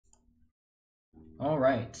All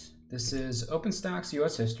right, this is Openstax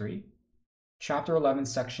U.S. History, Chapter 11,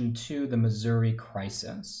 Section 2, the Missouri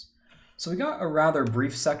Crisis. So we got a rather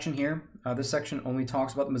brief section here. This section only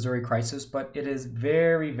talks about the Missouri Crisis, but it is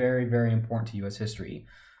very, very, very important to U.S. history.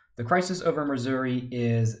 The crisis over Missouri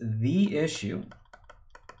is the issue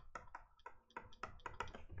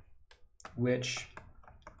which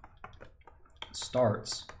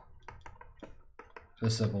starts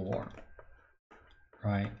the Civil War,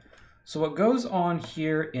 right? So what goes on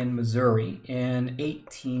here in Missouri in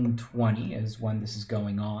 1820 is when this is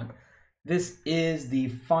going on. This is the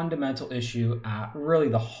fundamental issue at really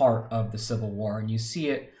the heart of the Civil War, and you see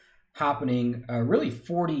it happening really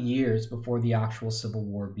 40 years before the actual Civil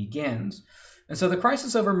War begins. And so the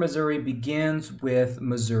crisis over Missouri begins with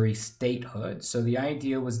Missouri statehood. So the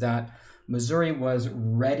idea was that Missouri was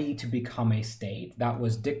ready to become a state that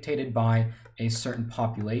was dictated by a certain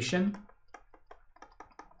population.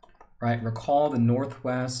 Right, recall the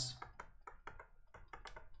Northwest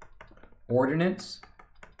Ordinance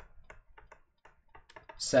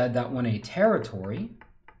said that when a territory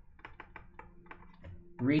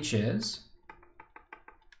reaches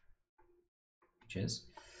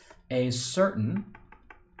a certain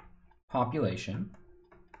population,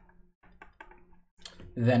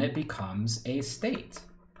 then it becomes a state,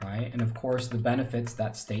 right? And of course, the benefits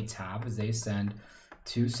that states have is they send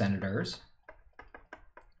 2 senators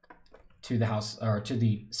to the House, or to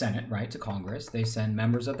the Senate, right, to Congress. They send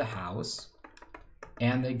members of the House,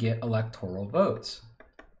 and they get electoral votes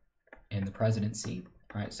in the presidency,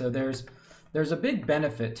 right? So there's a big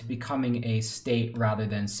benefit to becoming a state rather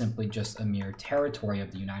than simply just a mere territory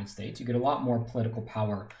of the United States. You get a lot more political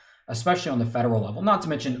power, especially on the federal level, not to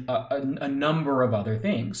mention a number of other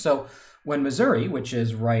things. So when Missouri, which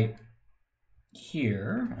is right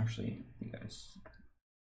here, actually, you guys,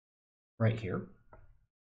 right here,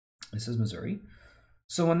 this is Missouri.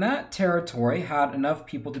 So when that territory had enough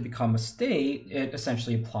people to become a state, it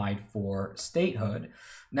essentially applied for statehood.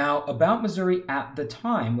 Now, about Missouri at the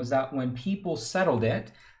time was that when people settled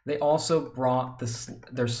it, they also brought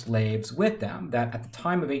their slaves with them. That at the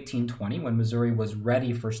time of 1820, when Missouri was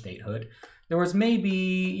ready for statehood, there was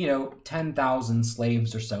maybe, 10,000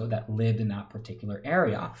 slaves or so that lived in that particular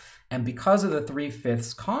area. And because of the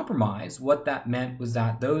 3/5 compromise, what that meant was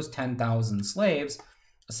that those 10,000 slaves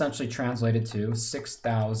essentially translated to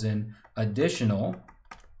 6,000 additional,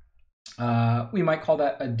 we might call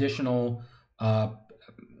that additional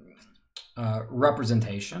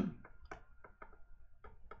representation.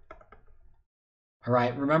 All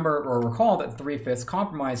right, remember or recall that 3/5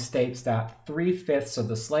 compromise states that 3/5 of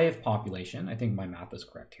the slave population, I think my math is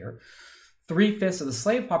correct here, 3/5 of the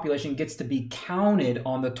slave population gets to be counted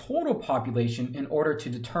on the total population in order to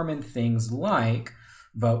determine things like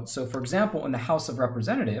votes. So for example, in the House of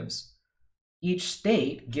Representatives, each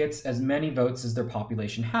state gets as many votes as their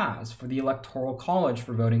population has. For the Electoral College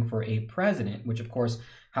for voting for a president, which of course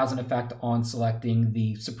has an effect on selecting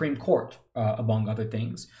the Supreme Court, among other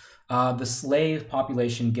things. The slave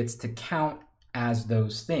population gets to count as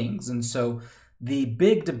those things. And so the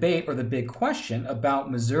big debate, or the big question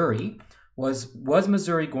about Missouri was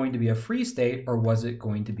Missouri going to be a free state, or was it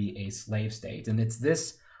going to be a slave state? And it's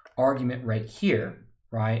this argument right here,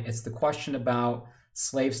 right? It's the question about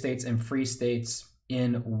slave states and free states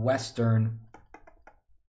in Western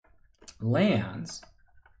lands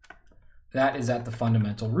that is at the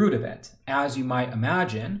fundamental root of it. As you might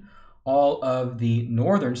imagine, all of the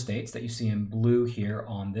northern states that you see in blue here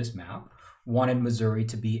on this map wanted Missouri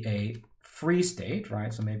to be a free state,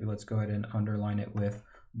 right? So maybe let's go ahead and underline it with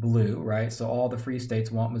blue, right? So all the free states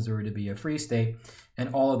want Missouri to be a free state, and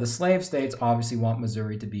all of the slave states obviously want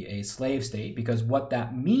Missouri to be a slave state, because what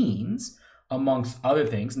that means, amongst other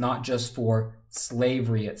things, not just for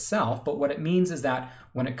slavery itself, but what it means is that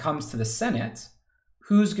when it comes to the Senate,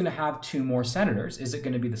 who's going to have 2 more senators? Is it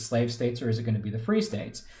going to be the slave states, or is it going to be the free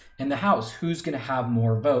states? In the House, who's going to have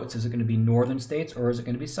more votes? Is it going to be northern states, or is it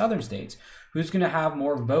going to be southern states? Who's going to have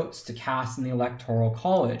more votes to cast in the Electoral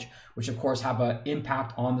College, which of course have an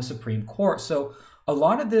impact on the Supreme Court? So a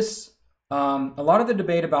lot of the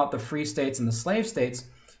debate about the free states and the slave states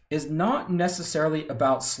is not necessarily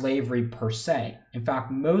about slavery per se. In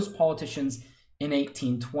fact, most politicians in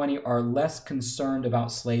 1820 are less concerned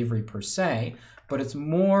about slavery per se, but it's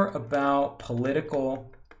more about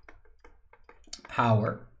political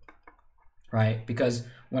power, right? Because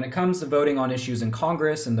when it comes to voting on issues in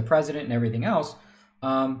Congress and the president and everything else,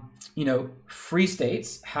 free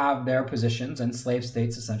states have their positions and slave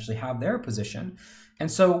states essentially have their position.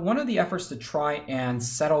 And so one of the efforts to try and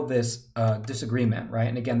settle this disagreement, right?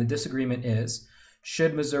 And again, the disagreement is,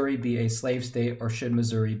 should Missouri be a slave state or should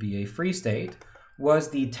Missouri be a free state? was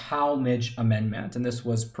the Talmadge Amendment, and this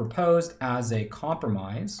was proposed as a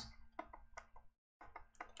compromise,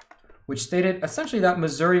 which stated essentially that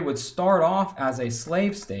Missouri would start off as a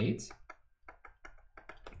slave state,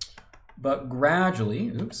 but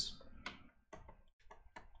gradually,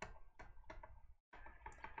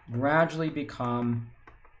 gradually become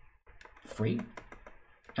free.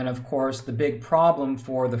 And of course, the big problem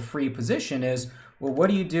for the free position is, well, what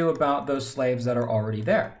do you do about those slaves that are already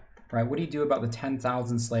there, right? What do you do about the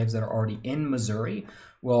 10,000 slaves that are already in Missouri?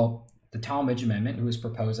 Well, the Talmadge Amendment, who was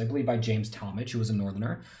proposed, I believe, by James Talmadge, who was a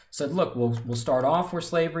Northerner, said, look, we'll start off where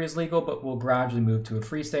slavery is legal, but we'll gradually move to a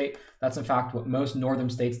free state. That's, in fact, what most Northern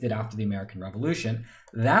states did after the American Revolution.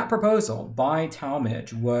 That proposal by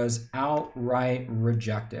Talmadge was outright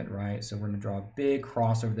rejected, right? So we're going to draw a big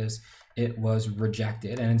cross over this. It was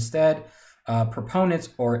rejected. And instead, proponents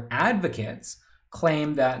or advocates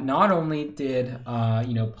claimed that not only did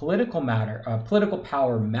political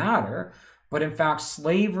power matter, but in fact,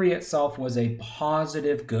 slavery itself was a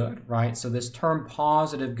positive good, right? So this term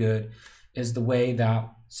positive good is the way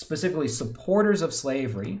that specifically supporters of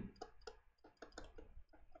slavery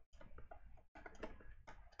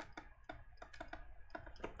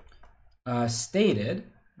stated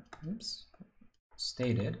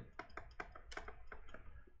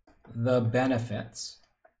the benefits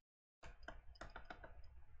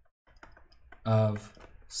of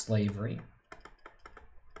slavery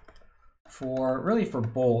for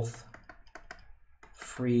both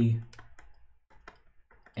free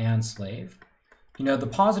and slave. The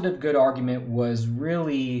positive good argument was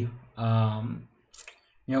really,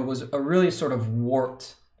 was a really sort of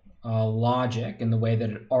warped logic in the way that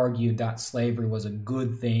it argued that slavery was a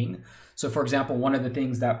good thing. So, for example, one of the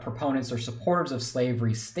things that proponents or supporters of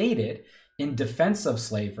slavery stated in defense of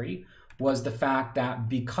slavery was the fact that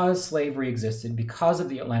because slavery existed, because of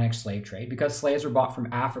the Atlantic slave trade, because slaves were brought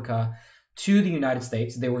from Africa to the United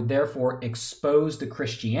States, they were therefore exposed to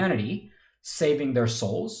Christianity, saving their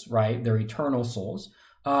souls, right, their eternal souls,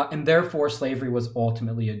 and therefore slavery was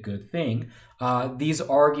ultimately a good thing. These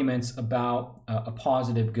arguments about a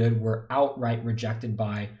positive good were outright rejected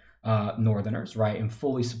by Northerners, right, and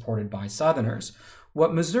fully supported by Southerners.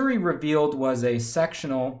 What Missouri revealed was a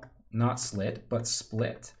sectional, not slit, but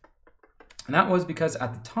split. And that was because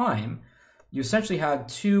at the time, you essentially had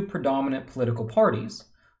two predominant political parties.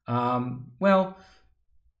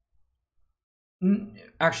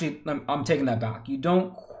 Actually, I'm taking that back. You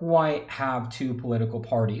don't quite have two political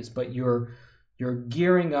parties, but you're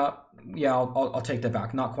gearing up. Yeah, I'll take that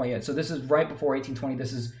back. Not quite yet. So this is right before 1820.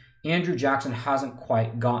 This is Andrew Jackson hasn't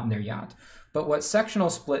quite gotten there yet. But what sectional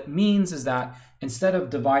split means is that instead of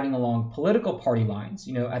dividing along political party lines,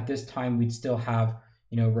 at this time we'd still have,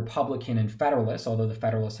 Republican and Federalists, although the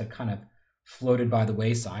Federalists had kind of floated by the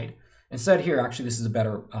wayside. Instead here, actually, this is a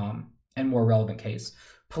better and more relevant case.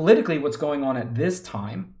 Politically, what's going on at this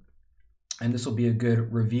time, and this will be a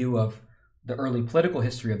good review of the early political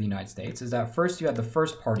history of the United States, is that first you had the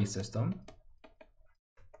first party system,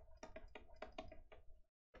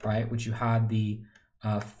 right, which you had the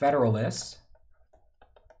Federalists.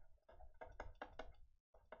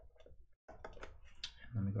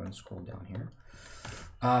 Let me go and scroll down here.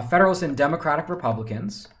 Federalists and Democratic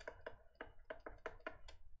Republicans.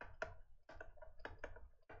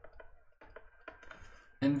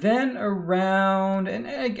 And then around, and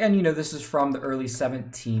again, this is from the early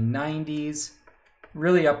 1790s,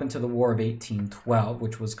 really up into the War of 1812,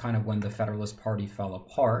 which was kind of when the Federalist Party fell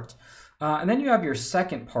apart. And then you have your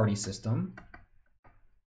second party system.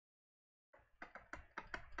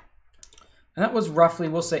 And that was roughly,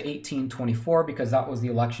 we'll say 1824, because that was the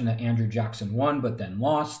election that Andrew Jackson won, but then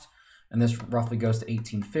lost. And this roughly goes to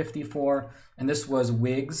 1854. And this was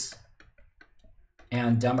Whigs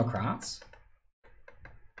and Democrats.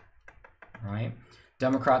 Right?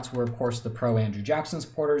 Democrats were, of course, the pro-Andrew Jackson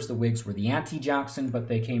supporters. The Whigs were the anti-Jackson, but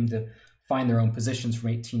they came to find their own positions from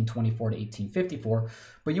 1824 to 1854.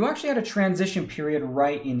 But you actually had a transition period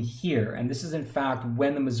right in here. And this is, in fact,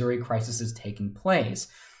 when the Missouri crisis is taking place.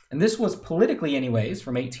 And this was politically, anyways,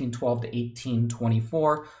 from 1812 to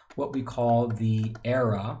 1824, what we call the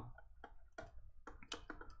era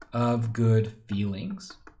of good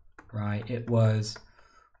feelings, right? It was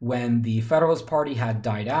when the Federalist Party had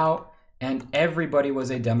died out and everybody was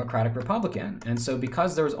a Democratic Republican. And so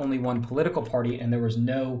because there was only one political party and there was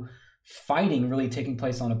no fighting really taking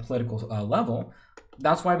place on a political level,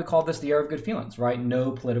 that's why we call this the era of good feelings, right?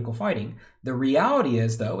 No political fighting. The reality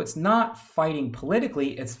is, though, it's not fighting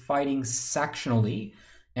politically, it's fighting sectionally.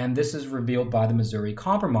 And this is revealed by the Missouri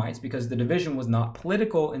Compromise because the division was not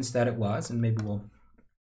political, instead it was, and maybe we'll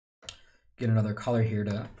get another color here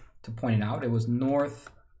to to point it out. It was North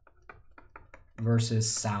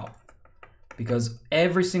versus South. Because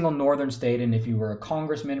every single northern state, and if you were a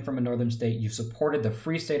congressman from a northern state, you supported the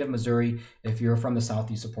free state of Missouri. If you were from the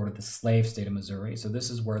South, you supported the slave state of Missouri. So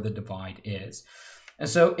this is where the divide is. And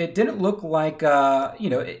so it didn't look like,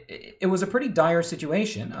 it was a pretty dire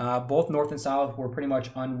situation. Both North and South were pretty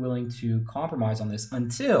much unwilling to compromise on this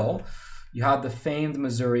until you had the famed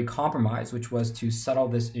Missouri Compromise, which was to settle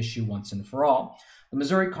this issue once and for all. The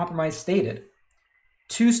Missouri Compromise stated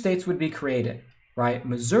 2 states would be created. Right?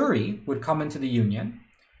 Missouri would come into the Union,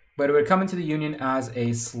 but it would come into the Union as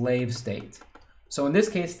a slave state. So in this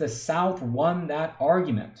case, the South won that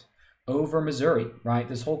argument over Missouri, right?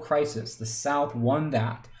 This whole crisis, the South won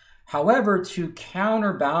that. However, to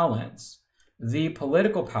counterbalance the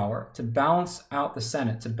political power, to balance out the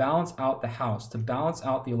Senate, to balance out the House, to balance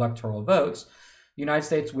out the electoral votes, the United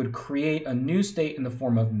States would create a new state in the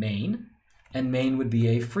form of Maine, and Maine would be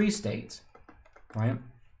a free state, right?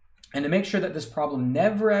 And to make sure that this problem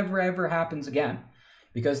never, ever, ever happens again,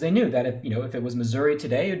 because they knew that if it was Missouri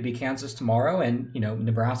today, it would be Kansas tomorrow, and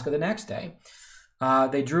Nebraska the next day.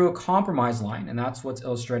 They drew a compromise line, and that's what's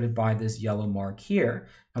illustrated by this yellow mark here.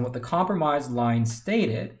 And what the compromise line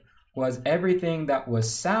stated was everything that was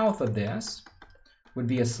south of this would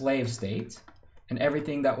be a slave state, and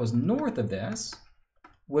everything that was north of this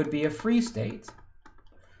would be a free state.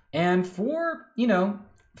 And for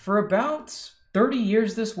about 30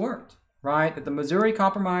 years this worked, right? That the Missouri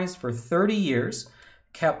Compromise for 30 years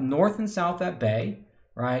kept North and South at bay,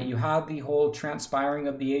 right? You had the whole transpiring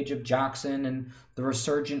of the age of Jackson and the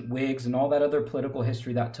resurgent Whigs and all that other political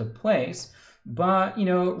history that took place. But,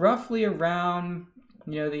 roughly around,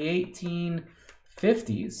 the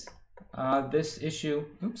 1850s, this issue,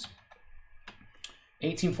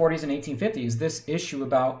 1840s and 1850s, this issue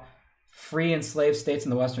about free and slave states in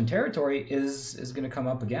the Western Territory is going to come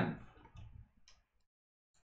up again.